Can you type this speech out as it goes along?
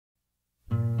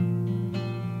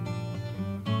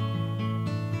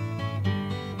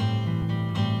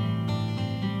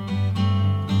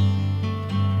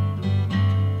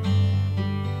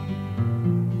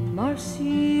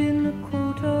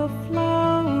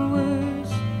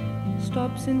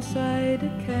shops inside a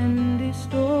candy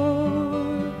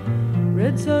store.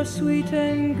 Reds are sweet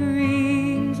and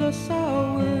greens are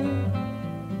sour,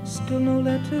 still no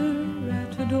letter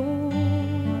at her door.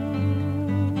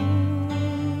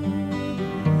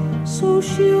 So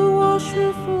she'll wash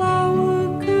her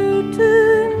flower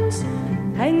curtains,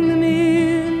 hang them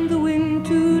in the wind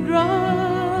to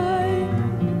dry,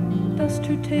 dust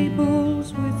her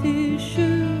tables with his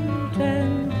shirt,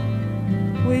 and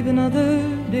wave another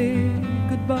day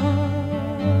goodbye.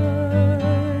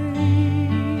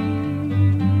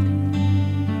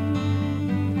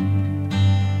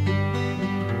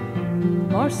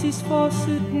 Marcie's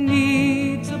faucet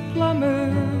needs a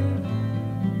plumber,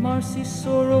 Marcie's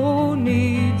sorrow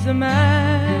needs a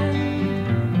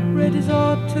man. Red is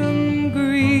autumn,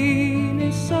 green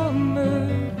is summer,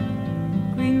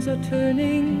 greens are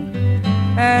turning,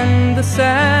 and the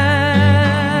sand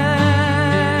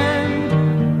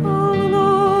all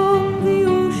along the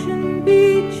ocean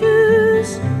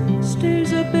beaches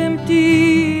stares up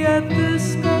empty at the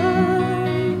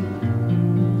sky.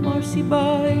 Marcie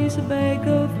buys a bag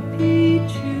of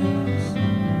peaches,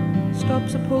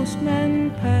 stops a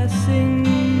postman passing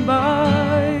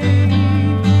by,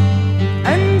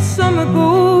 and summer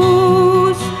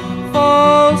goes,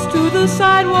 falls to the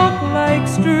sidewalk like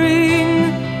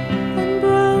string, and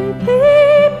brown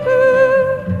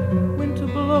paper. Winter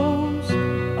blows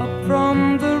up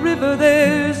from the river,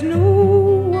 there's no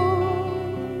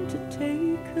one to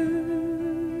take her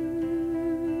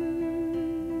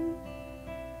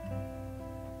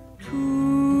to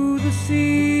the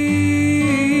sea.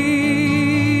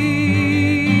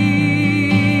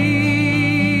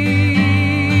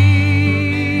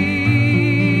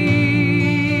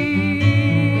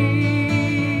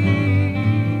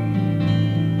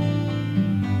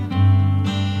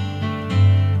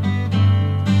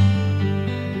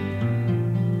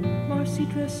 Marcie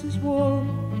dresses warm,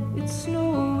 it's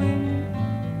snowing,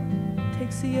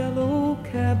 takes a yellow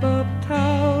cab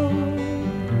uptown.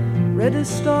 Red is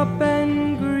stop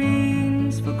and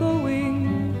green's for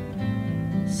going,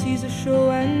 sees a show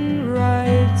and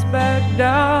rides back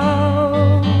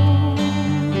down.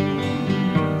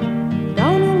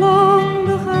 Down along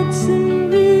the Hudson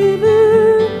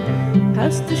River,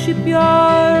 past the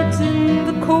shipyards in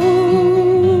the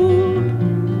cold,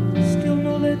 still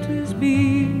no letters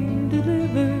being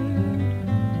delivered,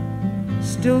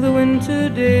 still the winter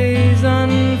days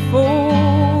unfold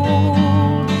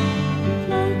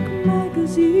like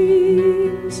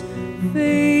magazines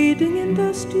fading in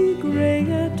dusty gray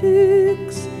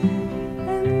attics,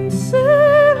 and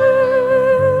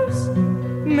sailors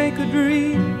make a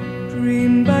dream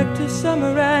back to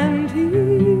summer, and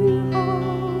hear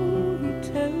how he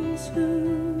tells her,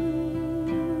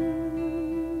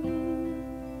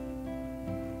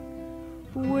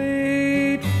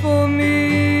 wait for me.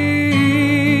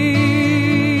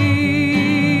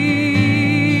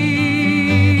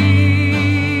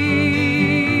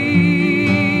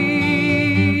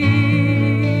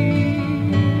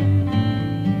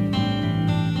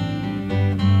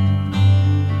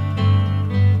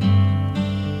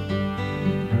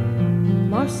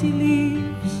 Marcie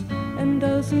leaves and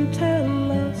doesn't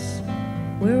tell us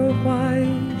where or why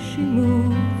she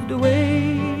moved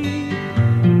away.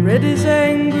 Red is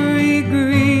angry,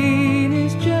 green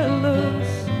is jealous,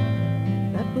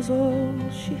 that was all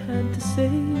she had to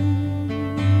say.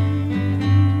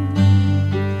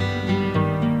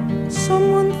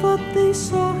 Someone thought they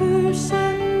saw her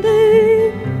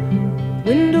Sunday,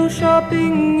 window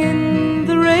shopping in